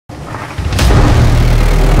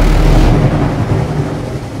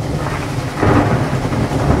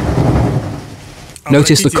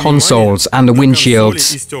Notice the consoles and the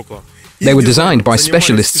windshields. They were designed by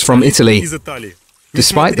specialists from Italy.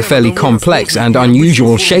 Despite the fairly complex and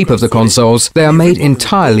unusual shape of the consoles, they are made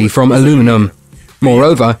entirely from aluminum.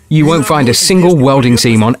 Moreover, you won't find a single welding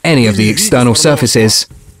seam on any of the external surfaces.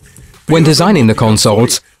 When designing the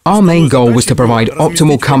consoles, our main goal was to provide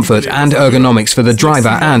optimal comfort and ergonomics for the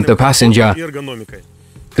driver and the passenger.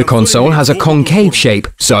 The console has a concave shape,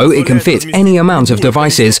 so it can fit any amount of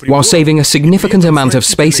devices while saving a significant amount of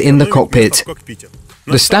space in the cockpit.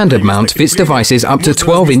 The standard mount fits devices up to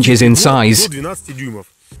 12 inches in size.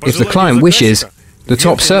 If the client wishes, the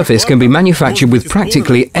top surface can be manufactured with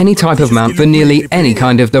practically any type of mount for nearly any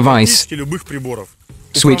kind of device.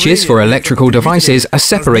 Switches for electrical devices are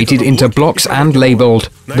separated into blocks and labeled.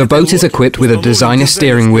 The boat is equipped with a designer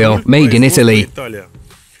steering wheel made in Italy.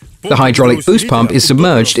 The hydraulic boost pump is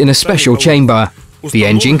submerged in a special chamber. The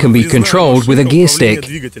engine can be controlled with a gear stick.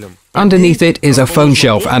 Underneath it is a phone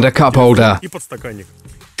shelf and a cup holder.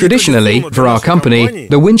 Traditionally, for our company,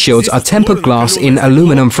 the windshields are tempered glass in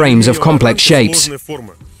aluminum frames of complex shapes.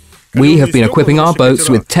 We have been equipping our boats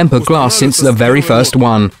with tempered glass since the very first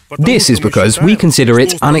one. This is because we consider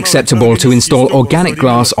it unacceptable to install organic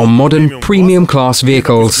glass on modern premium class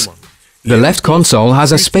vehicles. The left console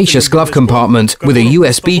has a spacious glove compartment with a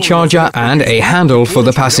USB charger and a handle for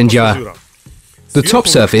the passenger. The top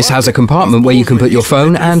surface has a compartment where you can put your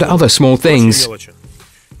phone and other small things.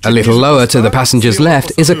 A little lower to the passenger's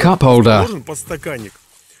left is a cup holder.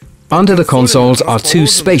 Under the consoles are two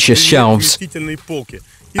spacious shelves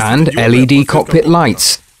and LED cockpit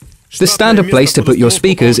lights. The standard place to put your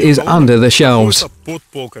speakers is under the shelves.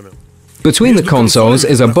 Between the consoles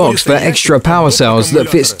is a box for extra power cells that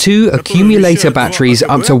fits two accumulator batteries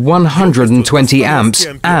up to 120 amps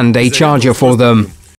and a charger for them.